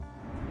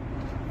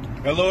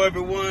Hello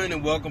everyone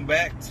and welcome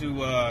back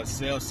to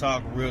Sales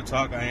Talk Real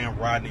Talk. I am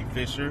Rodney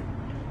Fisher.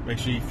 Make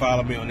sure you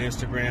follow me on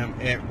Instagram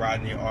at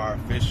Rodney R.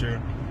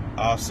 Fisher.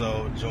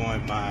 Also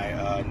join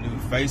my new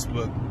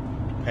Facebook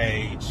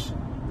page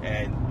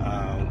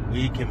and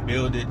We Can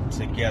Build It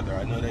Together.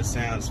 I know that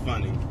sounds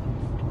funny,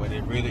 but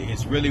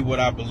it's really what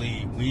I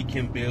believe. We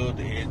Can Build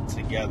It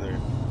Together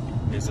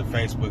is a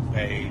Facebook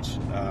page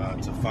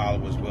to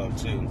follow as well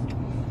too.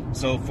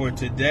 So for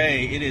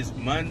today, it is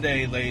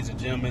Monday, ladies and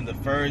gentlemen, the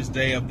first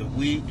day of the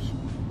week.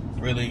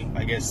 Really,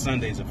 I guess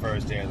Sunday's the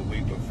first day of the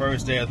week, but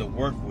first day of the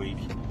work week.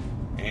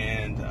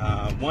 And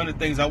one of the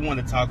things I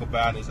want to talk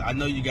about is, I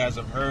know you guys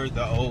have heard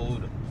the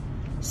old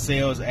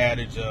sales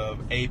adage of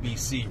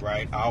ABC,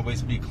 right?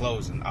 Always be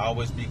closing,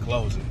 always be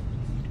closing.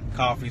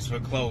 Coffee's for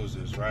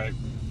closers, right?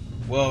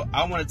 Well,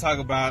 I want to talk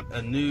about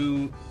a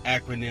new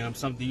acronym,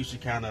 something you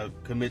should kind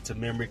of commit to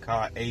memory,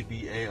 called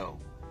ABL.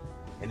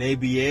 And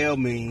ABL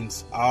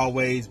means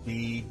always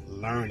be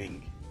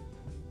learning.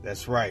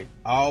 That's right.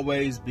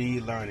 Always be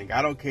learning.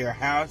 I don't care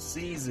how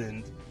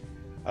seasoned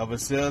of a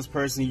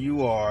salesperson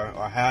you are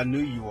or how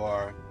new you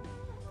are.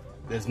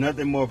 There's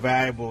nothing more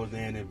valuable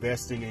than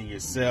investing in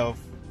yourself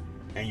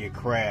and your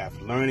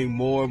craft. Learning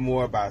more and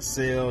more about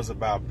sales,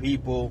 about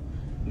people,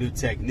 new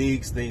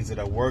techniques, things that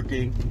are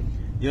working.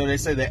 You know, they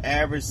say the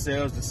average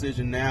sales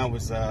decision now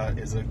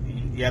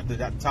you have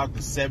to talk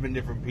to 7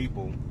 different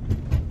people.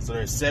 So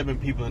there's 7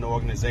 people in the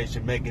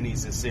organization making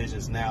these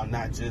decisions now,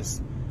 not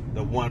just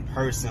the one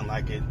person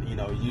like it,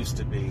 used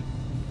to be.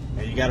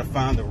 And you got to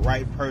find the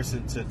right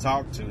person to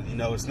talk to.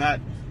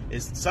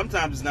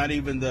 Sometimes it's not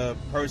even the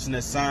person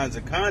that signs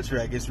a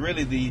contract. It's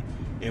really the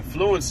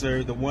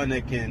influencer, the one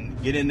that can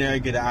get in there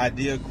and get an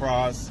idea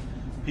across,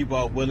 people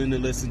are willing to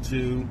listen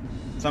to.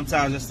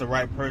 Sometimes it's the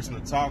right person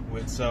to talk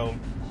with. So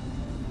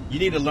you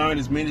need to learn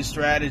as many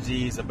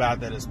strategies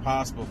about that as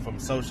possible, from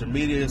social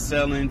media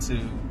selling to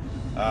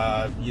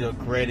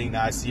creating the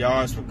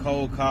ICRs for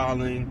cold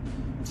calling,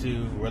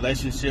 to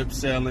relationship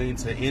selling,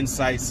 to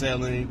insight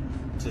selling,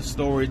 to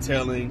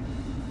storytelling.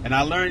 And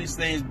I learned these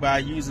things by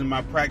using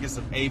my practice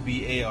of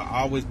ABL,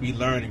 always be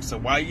learning. So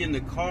while you're in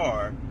the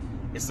car,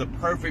 it's the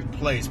perfect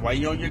place. While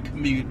you're on your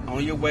commute,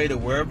 on your way to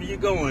wherever you're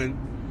going,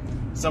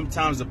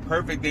 sometimes the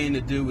perfect thing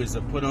to do is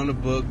to put on a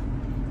book,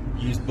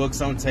 use books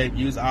on tape,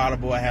 use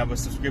Audible. I have a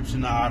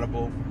subscription to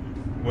Audible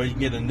where you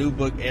get a new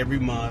book every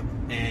month,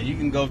 and you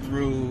can go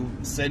through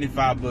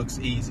 75 books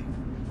easy,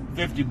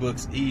 50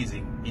 books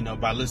easy,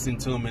 by listening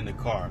to them in the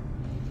car.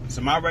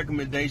 So my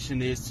recommendation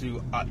is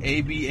to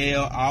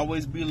ABL,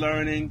 always be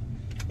learning,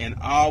 and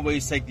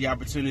always take the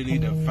opportunity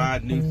to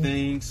find new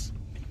things.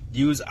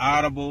 Use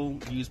Audible,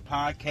 use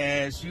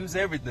podcasts, use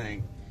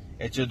everything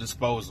at your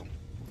disposal.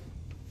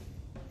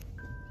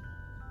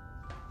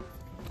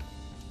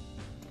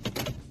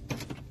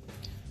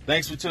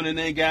 Thanks for tuning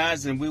in,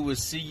 guys, and we will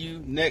see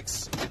you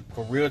next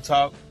for Real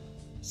Talk,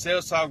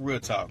 Sales Talk, Real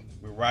Talk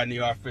with Rodney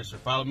R. Fisher.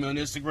 Follow me on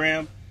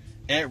Instagram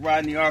at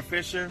Rodney R.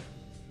 Fisher,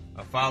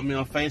 or follow me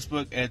on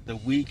Facebook at the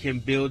We Can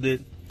Build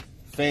It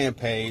fan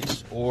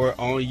page, or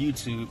on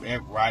YouTube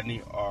at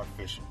Rodney R.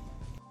 Fisher.